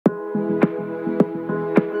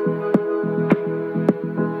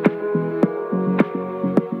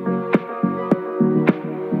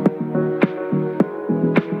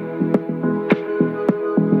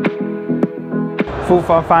Food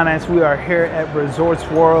Fun Finance, we are here at Resorts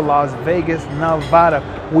World, Las Vegas, Nevada.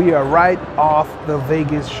 We are right off the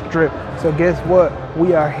Vegas Strip. So guess what?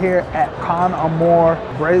 We are here at Con Amore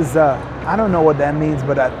Breeza. I don't know what that means,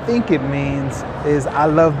 but I think it means is I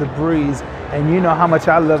love the breeze. And you know how much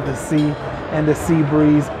I love the sea and the sea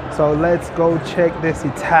breeze. So let's go check this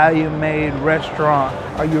Italian-made restaurant.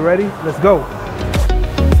 Are you ready? Let's go.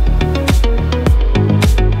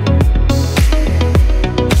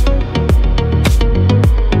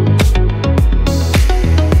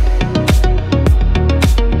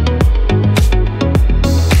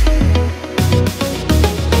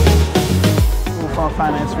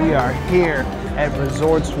 Finance, we are here at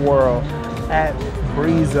Resorts World at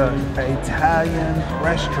Breeza, an Italian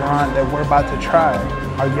restaurant that we're about to try.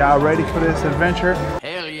 Are y'all ready for this adventure?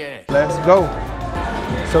 Hell yeah. Let's go.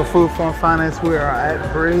 So Food Fun Finance, we are at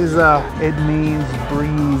Breeza. It means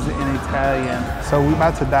breeze in Italian. So we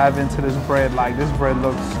about to dive into this bread. Like this bread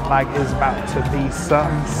looks like it's about to be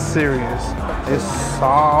something serious. It's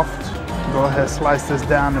soft. Go ahead, slice this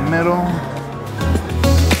down the middle.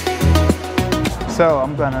 So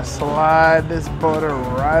I'm gonna slide this butter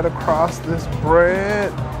right across this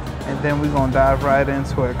bread, and then we're gonna dive right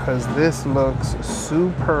into it because this looks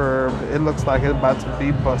superb. It looks like it's about to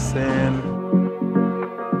be bussin'.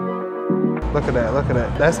 Look at that, look at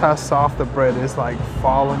that. That's how soft the bread is, like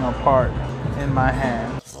falling apart in my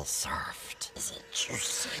hand. Is it soft? Is it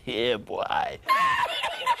juicy? Yeah, boy.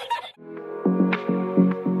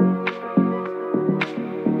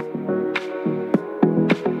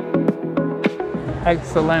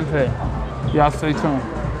 Excelente. Y'all stay tuned.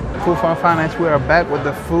 Food Fun Finance, we are back with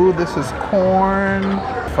the food. This is corn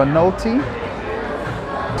fanotti.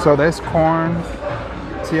 So that's corn.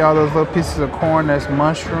 See all those little pieces of corn, that's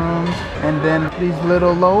mushrooms. And then these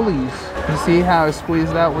little lollies. You see how it's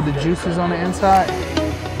squeezed out with the juices on the inside?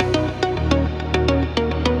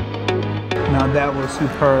 Now that was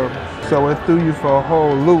superb. So it threw you for a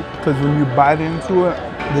whole loop because when you bite into it,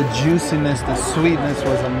 the juiciness, the sweetness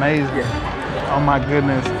was amazing. Oh my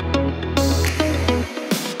goodness.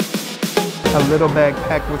 A little bag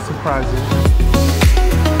packed with surprises.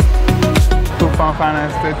 Food Fun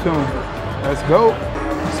Finance, stay tuned. Let's go.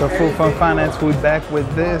 So Food Fun Finance, we're back with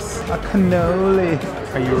this, a cannoli.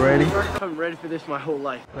 Are you ready? I'm ready for this my whole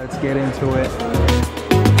life. Let's get into it.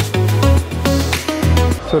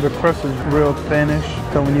 So the crust is real thinnish.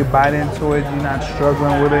 So when you bite into it, you're not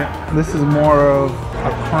struggling with it. This is more of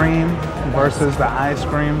a cream versus the ice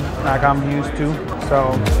cream like I'm used to.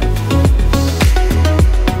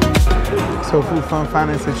 So Food Fun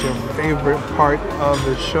Finance is your favorite part of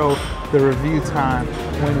the show, the review time,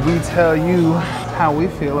 when we tell you how we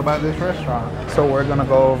feel about this restaurant. So we're gonna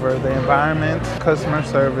go over the environment, customer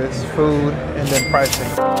service, food, and then pricing.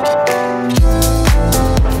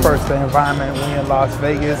 First, the environment. We're in Las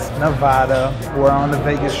Vegas, Nevada. We're on the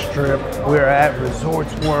Vegas Strip. We're at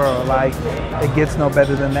Resorts World. Like, it gets no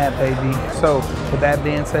better than that, baby. So, with that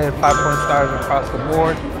being said, 5-point stars across the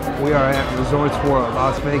board. We are at Resorts World,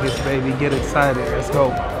 Las Vegas, baby. Get excited. Let's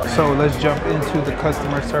go. So, let's jump into the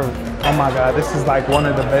customer service. Oh my God, this is like one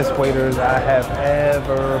of the best waiters I have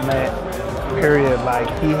ever met. Period. Like,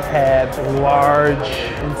 he had large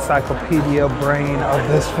encyclopedia brain of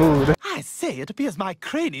this food. I say, it appears my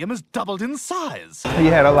cranium has doubled in size. He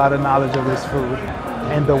had a lot of knowledge of this food.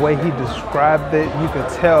 And the way he described it, you could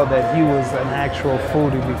tell that he was an actual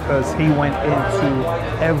foodie because he went into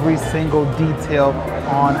every single detail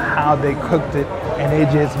on how they cooked it, and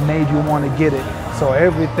it just made you want to get it. So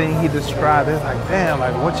everything he described, it's like, damn,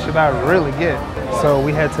 like what should I really get? So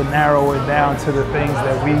we had to narrow it down to the things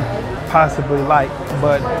that we possibly like.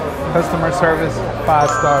 But customer service, 5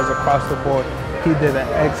 stars across the board. He did an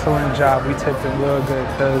excellent job. We tipped him real good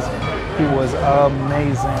because he was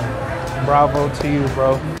amazing. Bravo to you,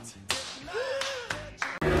 bro.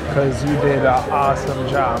 Because you did an awesome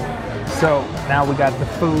job. So now we got the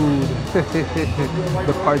food,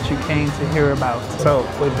 the part you came to hear about. So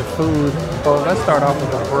with the food, well, let's start off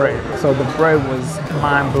with the bread. So the bread was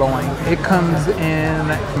mind-blowing. It comes in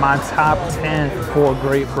my top 10 for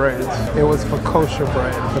great breads. It was for kosher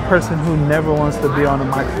bread. The person who never wants to be on the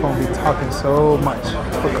microphone be talking so much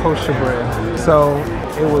for kosher bread. So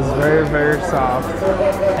it was very, very soft,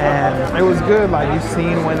 and it was good. Like, you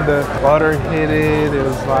seen when the butter hit it, it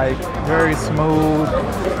was like very smooth.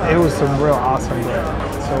 It was some real awesome bread.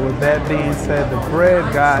 So with that being said, the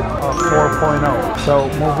bread got a 4.0. So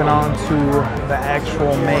moving on to the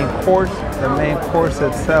actual main course. The main course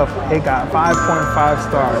itself, it got 5.5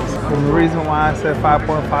 stars. And the reason why I said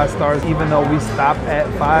 5.5 stars, even though we stopped at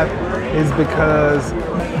 5, is because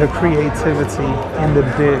the creativity in the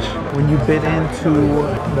dish. When you bit into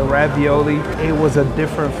the ravioli, it was a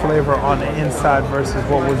different flavor on the inside versus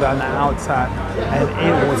what was on the outside.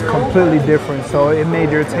 And it was completely different. So it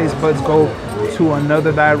made your taste buds go to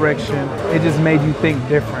another direction. It just made you think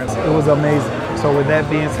different. It was amazing. So with that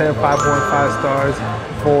being said, 5.5 stars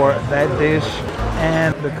for that dish.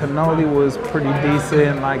 And the cannoli was pretty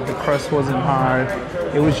decent, like the crust wasn't hard.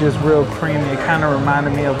 It was just real creamy. It kind of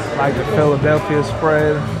reminded me of like the Philadelphia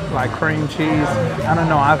spread, like cream cheese. I don't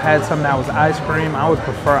know, I've had some that was ice cream. I would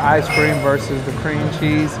prefer ice cream versus the cream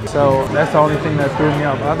cheese. So that's the only thing that threw me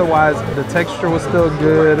off. Otherwise, the texture was still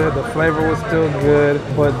good, the flavor was still good,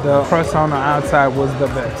 but the crust on the outside was the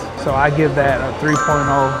best. So I give that a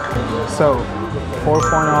 3.0. So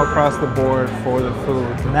 4.0 across the board for the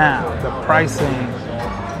food. Now, the pricing.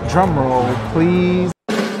 Drum roll, please.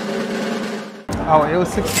 Oh, it was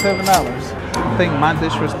 $67. I think my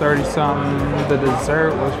dish was 30 something. The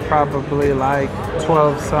dessert was probably like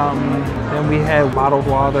 12 something. Then we had bottled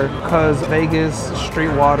water, because Vegas street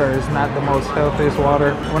water is not the most healthiest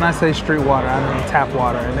water. When I say street water, I mean tap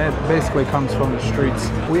water, and it basically comes from the streets.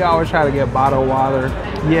 We always try to get bottled water.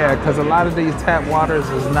 Yeah, because a lot of these tap waters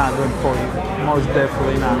is not good for you. Most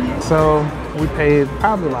definitely not. So we paid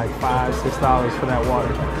probably like $5, $6 for that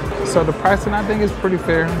water. So the pricing, I think, is pretty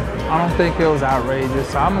fair. I don't think it was outrageous.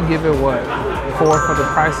 So I'm gonna give it, what, 4 for the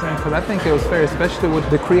pricing, because I think it was fair, especially with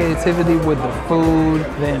the creativity with the food,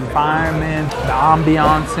 the environment, the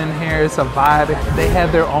ambiance in here. It's a vibe. They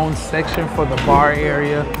have their own section for the bar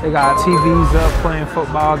area. They got TVs up playing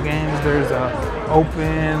football games. There's a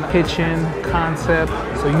open kitchen concept,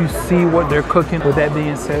 so you see what they're cooking. With that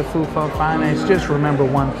being said, Food Fun Finance, just remember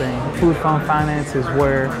one thing. Food Fun Finance is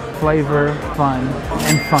where flavor, fun,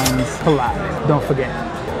 and funds collide. Don't forget.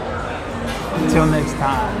 Until next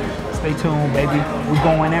time, stay tuned, baby. We're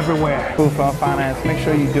going everywhere. Food Fun Finance, make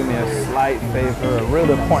sure you do me a slight favor, a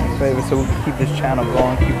real important favor, so we can keep this channel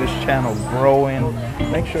going, keep this channel growing.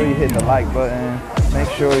 Make sure you hit the like button. Make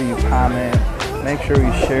sure you comment. Make sure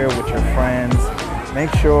you share with your friends. Make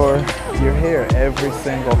sure you're here every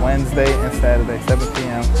single Wednesday and Saturday, 7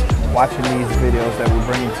 p.m. watching these videos that we're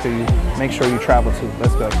bringing to you. Make sure you travel too.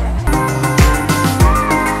 Let's go.